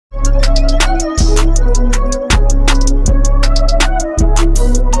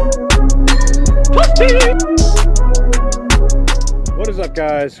up,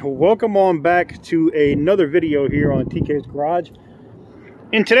 guys? Welcome on back to another video here on TK's Garage.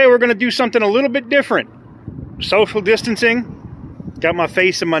 And today we're going to do something a little bit different. Social distancing. Got my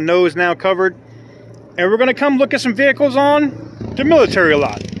face and my nose now covered. And we're going to come look at some vehicles on the military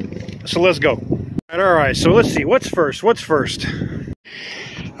lot. So let's go. Alright, so let's see. What's first?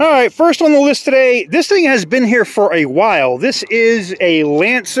 Alright, first on the list today. This thing has been here for a while. This is a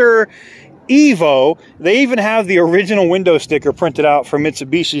Lancer Evo. They even have the original window sticker printed out for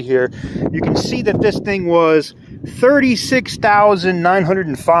Mitsubishi here. You can see that this thing was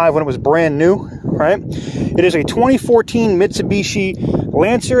 $36,905 when it was brand new, right? It is a 2014 Mitsubishi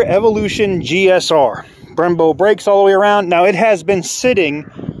Lancer Evolution GSR. Brembo brakes all the way around. Now, it has been sitting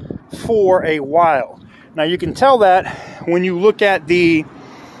for a while. Now, you can tell that when you look at the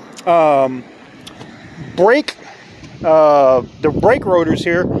brake rotors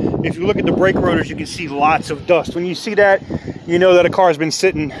here. If you look at the brake rotors, you can see lots of dust. When you see that, you know that a car has been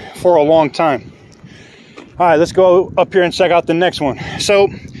sitting for a long time. All right, let's go up here and check out the next one. So,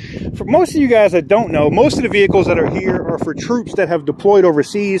 for most of you guys that don't know, most of the vehicles that are here are for troops that have deployed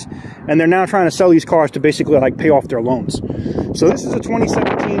overseas, and they're now trying to sell these cars to basically like pay off their loans. So this is a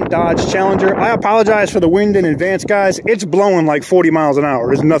 2017 Dodge Challenger. I apologize for the wind in advance, guys. It's blowing like 40 miles an hour.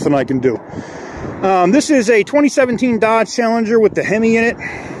 There's nothing I can do. This is a 2017 Dodge Challenger with the Hemi in it.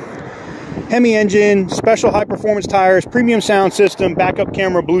 Hemi engine, special high-performance tires, premium sound system, backup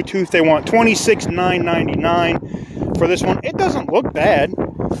camera, Bluetooth. They want $26,999 for this one. It doesn't look bad.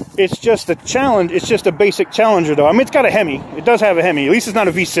 It's just a challenge. It's just a basic Challenger, though. I mean, it's got a Hemi. It does have a Hemi. At least it's not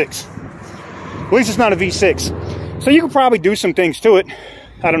a V6. At least it's not a V6. So you could probably do some things to it.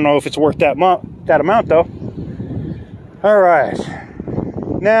 I don't know if it's worth that amount, though. All right.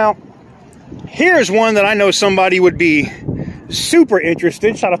 Now, here's one that I know somebody would be super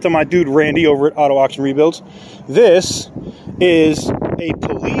interested. Shout out to my dude Randy over at Auto Auction Rebuilds. This is a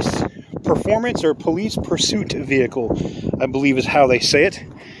police performance or police pursuit vehicle, I believe is how they say it.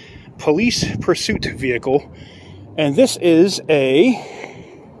 Police pursuit vehicle. And this is a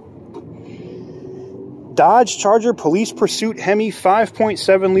Dodge Charger Police Pursuit Hemi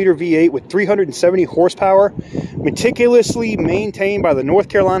 5.7 liter V8 with 370 horsepower, meticulously maintained by the North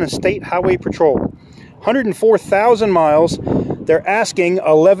Carolina State Highway Patrol. 104,000 miles. They're asking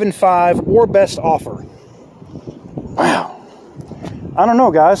 $11,500 or best offer. Wow. I don't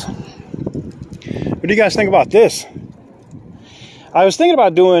know, guys. What do you guys think about this? I was thinking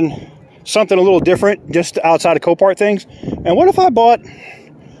about doing something a little different, just outside of Copart things. And what if I bought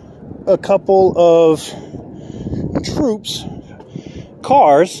a couple of troops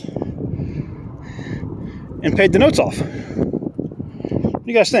cars and paid the notes off? What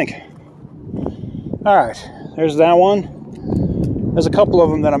do you guys think? All right, there's that one. There's a couple of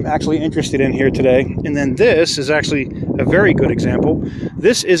them that I'm actually interested in here today. And then this is actually a very good example.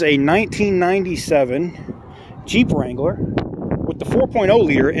 This is a 1997 Jeep Wrangler with the 4.0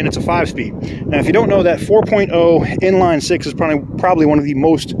 liter, and it's a 5-speed. Now, if you don't know, that 4.0 inline 6 is probably one of the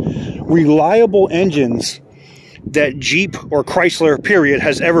most reliable engines that Jeep or Chrysler, period,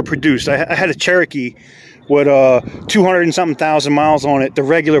 has ever produced. I had a Cherokee with 200 and something thousand miles on it, the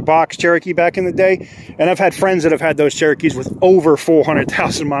regular box Cherokee back in the day, and I've had friends that have had those Cherokees with over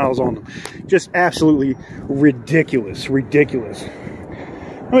 400,000 miles on them. Just absolutely ridiculous. Let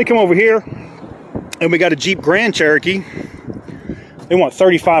me come over here, and we got a Jeep Grand Cherokee. They want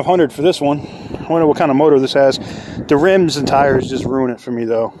 $3,500 for this one. I wonder what kind of motor this has. The rims and tires just ruin it for me,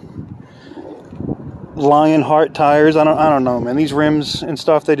 though. Lionheart tires. I don't know, man. These rims and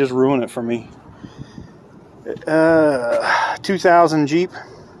stuff, they just ruin it for me. 2000 Jeep.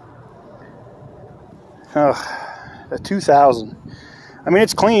 A 2000. I mean,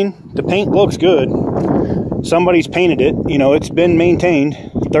 it's clean. The paint looks good. Somebody's painted it. You know, it's been maintained.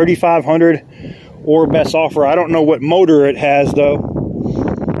 $3,500 or best offer. I don't know what motor it has, though.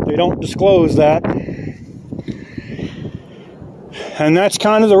 They don't disclose that. And that's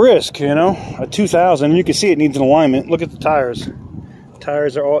kind of the risk, you know. A 2000. You can see it needs an alignment. Look at the tires.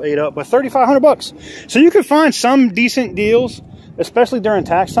 Tires are all ate up, but $3,500. So you can find some decent deals, especially during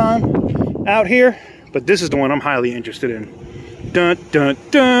tax time out here. But this is the one I'm highly interested in. Dun dun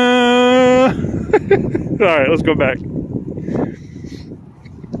dun. All right, let's go back.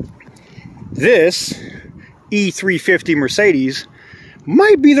 This E350 Mercedes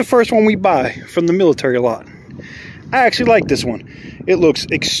might be the first one we buy from the military lot. I actually like this one. It looks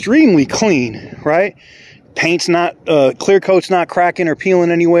extremely clean, right? Paint's not, clear coat's not cracking or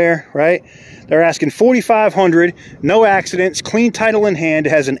peeling anywhere, right? They're asking $4,500, no accidents, clean title in hand. It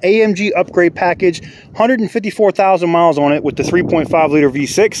has an AMG upgrade package, 154,000 miles on it with the 3.5 liter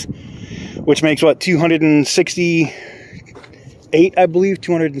V6, which makes what, 260 268, I believe,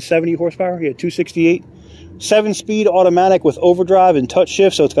 270 horsepower. Yeah, 268. 7-speed automatic with overdrive and touch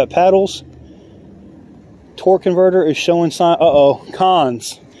shift, so it's got paddles. Torque converter is showing sign.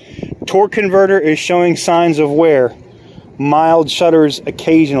 Cons. Torque converter is showing signs of wear. Mild shudders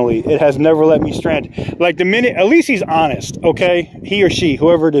occasionally. It has never let me strand. Like the minute, at least he's honest, okay? He or she,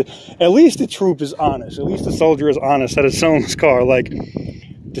 whoever it is, at least the troop is honest. At least the soldier is honest that it's selling this car. Like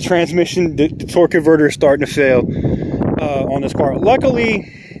the transmission, the torque converter is starting to fail on this car.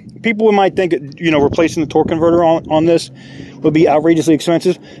 Luckily, people might think, you know, replacing the torque converter on this would be outrageously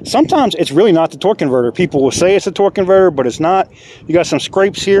expensive. Sometimes it's really not the torque converter. People will say it's a torque converter, but it's not. You got some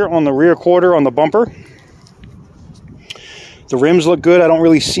scrapes here on the rear quarter on the bumper. The rims look good. I don't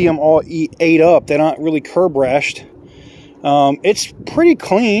really see them all ate up. They're not really curb rashed. It's pretty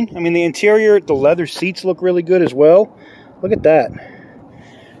clean. I mean, the interior, the leather seats look really good as well. Look at that.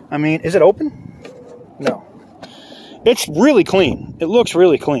 I mean, is it open? No. It's really clean. It looks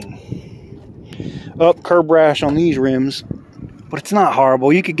really clean. Up curb rash on these rims, but it's not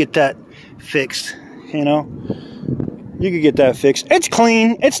horrible. You could get that fixed, you know. You could get that fixed. It's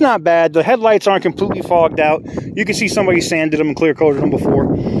clean. It's not bad. The headlights aren't completely fogged out. You can see somebody sanded them and clear coated them before.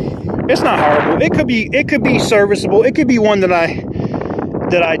 It's not horrible. It could be serviceable. It could be one that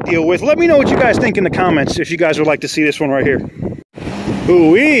I deal with. Let me know what you guys think in the comments if you guys would like to see this one right here.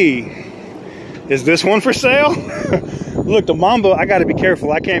 Ooh-wee. Is this one for sale? Look, the Mamba, I got to be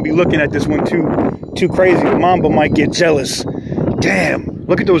careful. I can't be looking at this one too crazy. The Mamba might get jealous. Damn.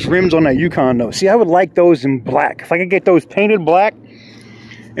 Look at those rims on that Yukon, though. See, I would like those in black. If I could get those painted black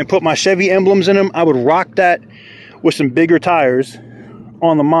and put my Chevy emblems in them, I would rock that with some bigger tires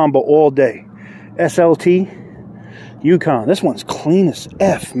on the Mamba all day. SLT Yukon. This one's clean as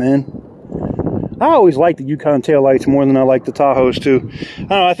F, man. I always like the Yukon taillights more than I like the Tahoes, too. I don't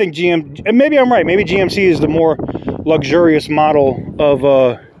know, I think maybe I'm right. Maybe GMC is the more luxurious model of,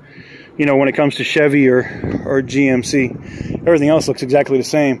 you know, when it comes to Chevy or GMC. Everything else looks exactly the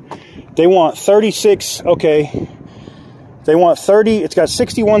same. They want 36, okay. They want 30, it's got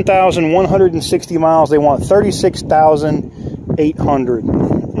 61,160 miles. They want 36,800.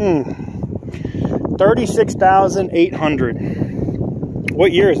 36,800.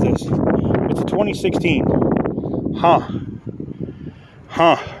 What year is this? It's a 2016. Huh.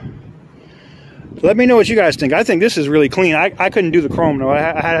 Let me know what you guys think. I think this is really clean. I couldn't do the chrome though.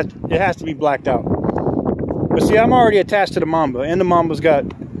 It has to be blacked out. But see, I'm already attached to the Mamba, and the Mamba's got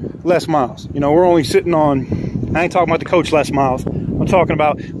less miles. You know, we're only sitting on, I ain't talking about the coach less miles. I'm talking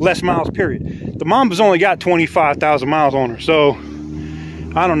about less miles, period. The Mamba's only got 25,000 miles on her, so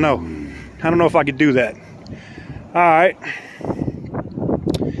I don't know. I don't know if I could do that. All right.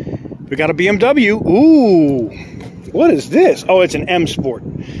 We got a BMW. Ooh. What is this? Oh, it's an M Sport.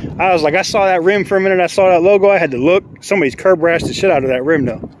 I was like, I saw that rim for a minute. I saw that logo. I had to look. Somebody's curb rashed the shit out of that rim,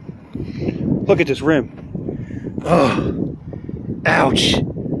 though. Look at this rim. Oh. Ouch.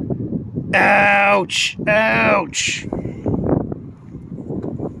 Ouch. Ouch.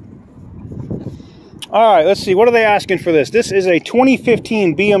 All right, let's see. What are they asking for this? This is a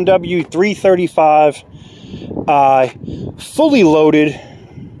 2015 BMW 335i, fully loaded,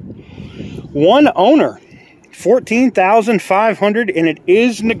 one owner. 14,500, and it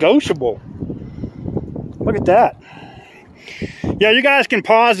is negotiable. Look at that. Yeah, you guys can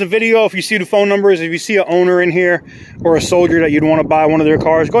pause the video if you see the phone numbers. If you see an owner in here or a soldier that you'd want to buy one of their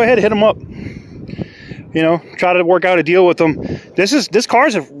cars, go ahead and hit them up. You know, try to work out a deal with them. This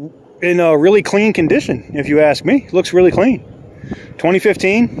car's in a really clean condition, if you ask me. It looks really clean.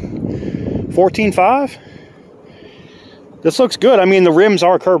 2015, 14.5. This looks good. I mean, the rims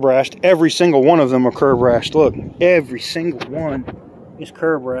are curb rashed. Every single one of them are curb rashed. Look, every single one is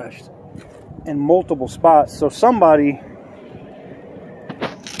curb rashed in multiple spots. So somebody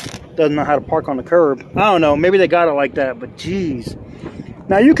doesn't know how to park on the curb. I don't know. Maybe they got it like that, but geez.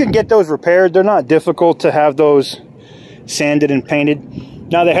 Now, you can get those repaired. They're not difficult to have those sanded and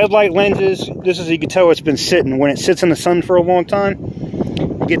painted. Now, the headlight lenses, this is, you can tell it's been sitting. When it sits in the sun for a long time,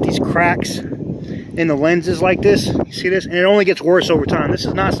 you get these cracks in the lenses like this. You see this? And it only gets worse over time. This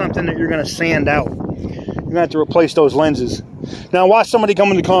is not something that you're going to sand out. You're going to have to replace those lenses. Now, watch somebody come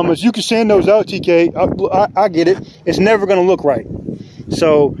in the comments, you can sand those out, TK. I get it. It's never going to look right.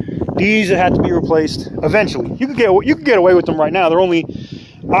 So these have to be replaced eventually. You could get away with them right now. They're only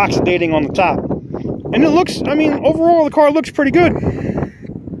oxidating on the top. And it looks, I mean, overall the car looks pretty good.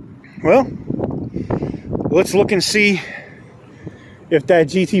 Well, let's look and see if that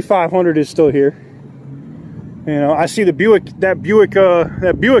GT500 is still here. You know, I see the Buick, that Buick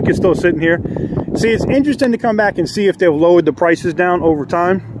is still sitting here. See, it's interesting to come back and see if they've lowered the prices down over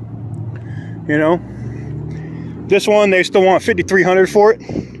time. You know, This one, they still want $5,300 for it.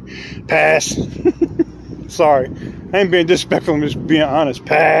 Pass. Sorry, I ain't being disrespectful, I'm just being honest.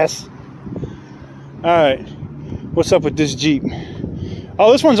 Pass. All right, what's up with this Jeep?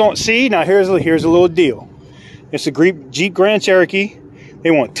 Oh, this one's on. See, now here's a little deal. It's a Jeep Grand Cherokee.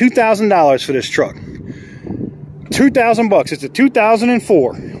 They want $2,000 for this truck. 2,000 bucks. It's a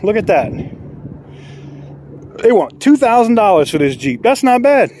 2004. Look at that. They want $2,000 for this Jeep. That's not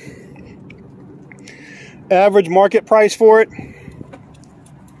bad. Average market price for it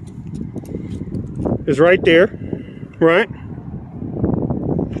is right there, right?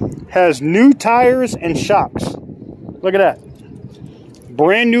 Has new tires and shocks. Look at that.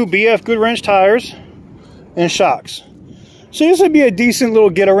 Brand new BF Goodwrench tires and shocks. So this would be a decent little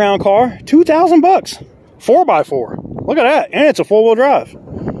get around car. 2,000 bucks. 4x4. Look at that. And it's a 4-wheel drive.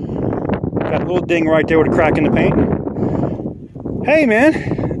 Got a little ding right there with a crack in the paint. Hey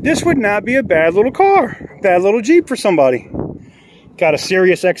man, this would not be a bad little car. Bad little Jeep for somebody. Got a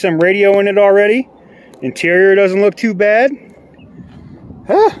Sirius XM radio in it already. Interior doesn't look too bad.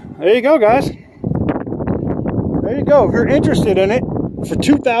 Huh, there you go, guys. There you go. If you're interested in it for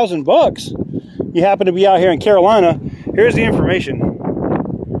 2,000 bucks, you happen to be out here in Carolina, here's the information.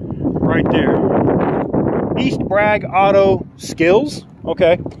 Right there. East Bragg Auto Skills.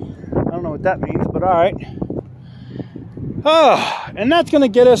 Okay. I don't know what that means, but all right. And that's going to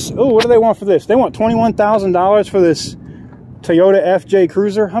get us, oh, what do they want for this? They want $21,000 for this Toyota FJ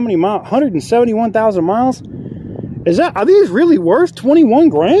Cruiser. How many miles? 171,000 miles. Are these really worth 21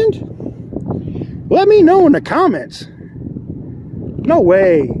 grand? Let me know in the comments. No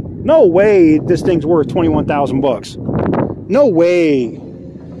way. No way this thing's worth 21,000 bucks. No way.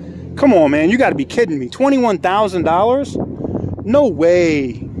 Come on, man. You got to be kidding me. $21,000? No way.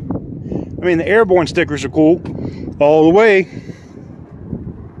 I mean, the airborne stickers are cool. All the way.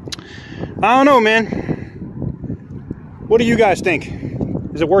 I don't know, man. What do you guys think?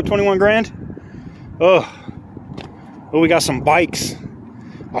 Is it worth 21 grand? Ugh. Oh, we got some bikes.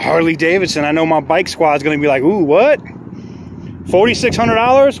 A Harley Davidson. I know my bike squad's going to be like, ooh, what?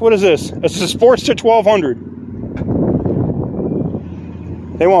 $4,600? What is this? It's a Sportster 1200.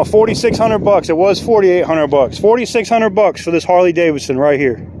 They want 4,600 bucks. It was 4,800 bucks. 4,600 bucks for this Harley Davidson right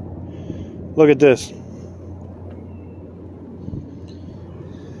here. Look at this.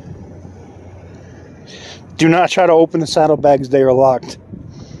 Do not try to open the saddlebags. They are locked.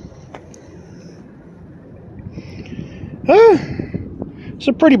 It's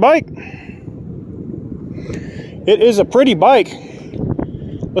a pretty bike. It is a pretty bike.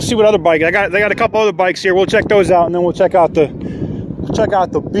 Let's see what other bike. They got a couple other bikes here. We'll check those out, and then we'll check out the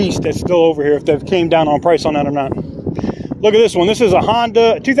beast that's still over here, if they've came down on price on that or not. Look at this one. This is a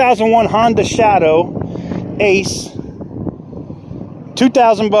 2001 Honda Shadow Ace.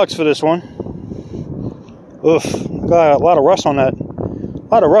 2,000 bucks for this one. Oof, got a lot of rust on that. A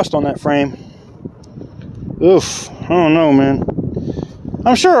lot of rust on that frame. Oof, I don't know, man.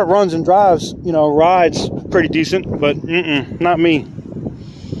 I'm sure it runs and drives, you know, rides pretty decent, but not me.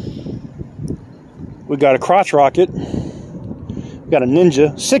 We got a crotch rocket. We got a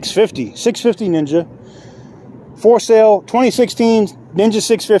Ninja 650 Ninja. For sale, 2016 Ninja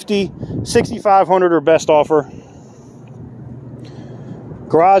 650, 6,500 or best offer.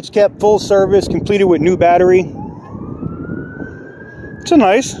 Garage kept, full service, completed with new battery. It's a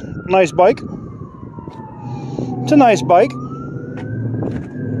nice bike. It's a nice bike.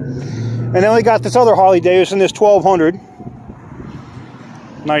 And then we got this other Harley Davidson, this 1200.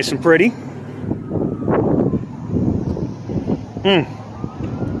 Nice and pretty.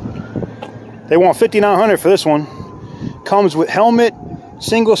 They want $5,900 for this one. Comes with helmet,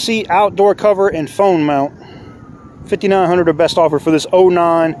 single seat, outdoor cover, and phone mount. $5,900 or best offer for this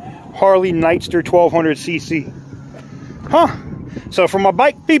 09 Harley Nightster 1200cc. Huh. So for my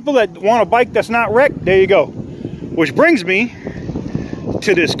bike people that want a bike that's not wrecked, there you go. Which brings me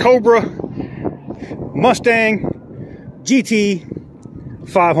to this Cobra Mustang GT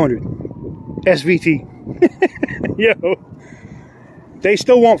 500 SVT. Yo. They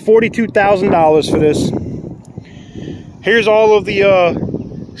still want $42,000 for this. Here's all of the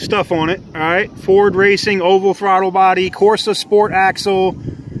stuff on it. All right, Ford Racing oval throttle body, Corsa Sport axle,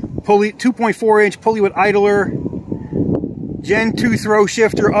 pulley, 2.4-inch pulley with idler, Gen 2 throw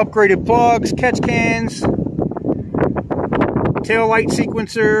shifter, upgraded plugs, catch cans, tail light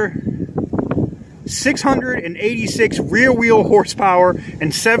sequencer, 686 rear wheel horsepower,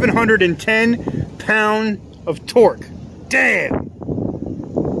 and 710 pounds of torque. Damn.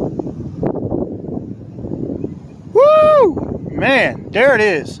 Woo! Man, there it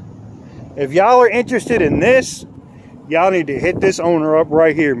is. If y'all are interested in this, y'all need to hit this owner up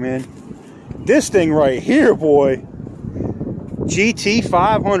right here, man. This thing right here, boy. GT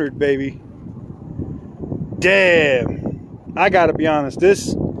 500, baby. Damn. I gotta be honest,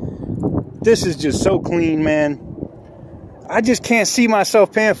 this is just so clean, man. I just can't see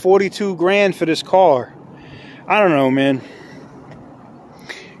myself paying 42 grand for this car. I don't know, man.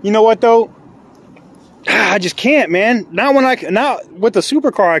 You know what though? I just can't, man. Not with the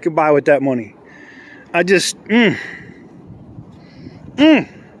supercar I could buy with that money. I just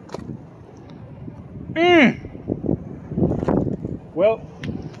Well,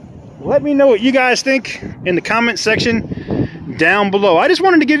 let me know what you guys think in the comment section down below. I just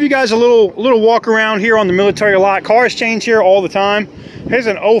wanted to give you guys a little walk around here on the military lot. Cars change here all the time. Here's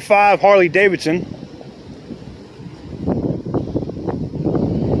an 05 Harley Davidson.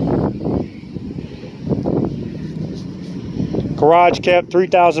 Garage kept,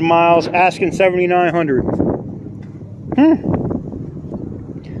 3,000 miles, asking 7,900.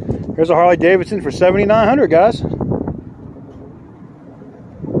 Here's a Harley Davidson for 7,900, guys.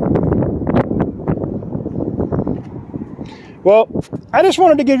 Well, I just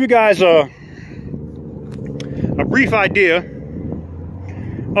wanted to give you guys a brief idea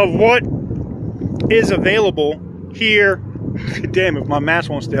of what is available here. Damn, if my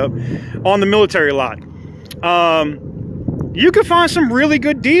mask won't stay up, on the military lot. You can find some really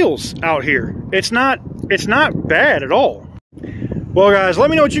good deals out here. It's not bad at all. Well, guys, let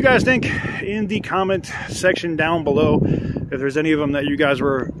me know what you guys think in the comment section down below. If there's any of them that you guys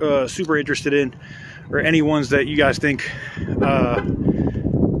were super interested in, or any ones that you guys think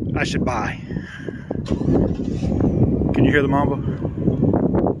I should buy. Can you hear the Mamba?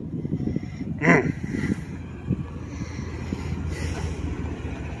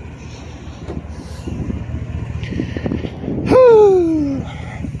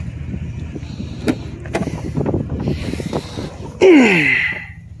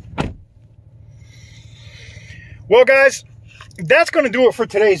 Well, guys, that's going to do it for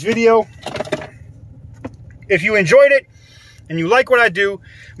today's video. If you enjoyed it and you like what I do,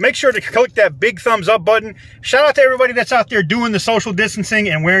 make sure to click that big thumbs up button. Shout out to everybody that's out there doing the social distancing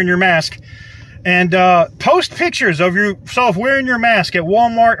and wearing your mask. And post pictures of yourself wearing your mask at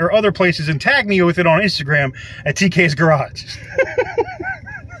Walmart or other places and tag me with it on Instagram at tksgarage.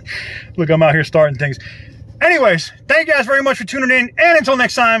 Look, I'm out here starting things. Anyways, thank you guys very much for tuning in. And until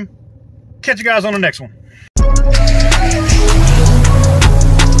next time, catch you guys on the next one.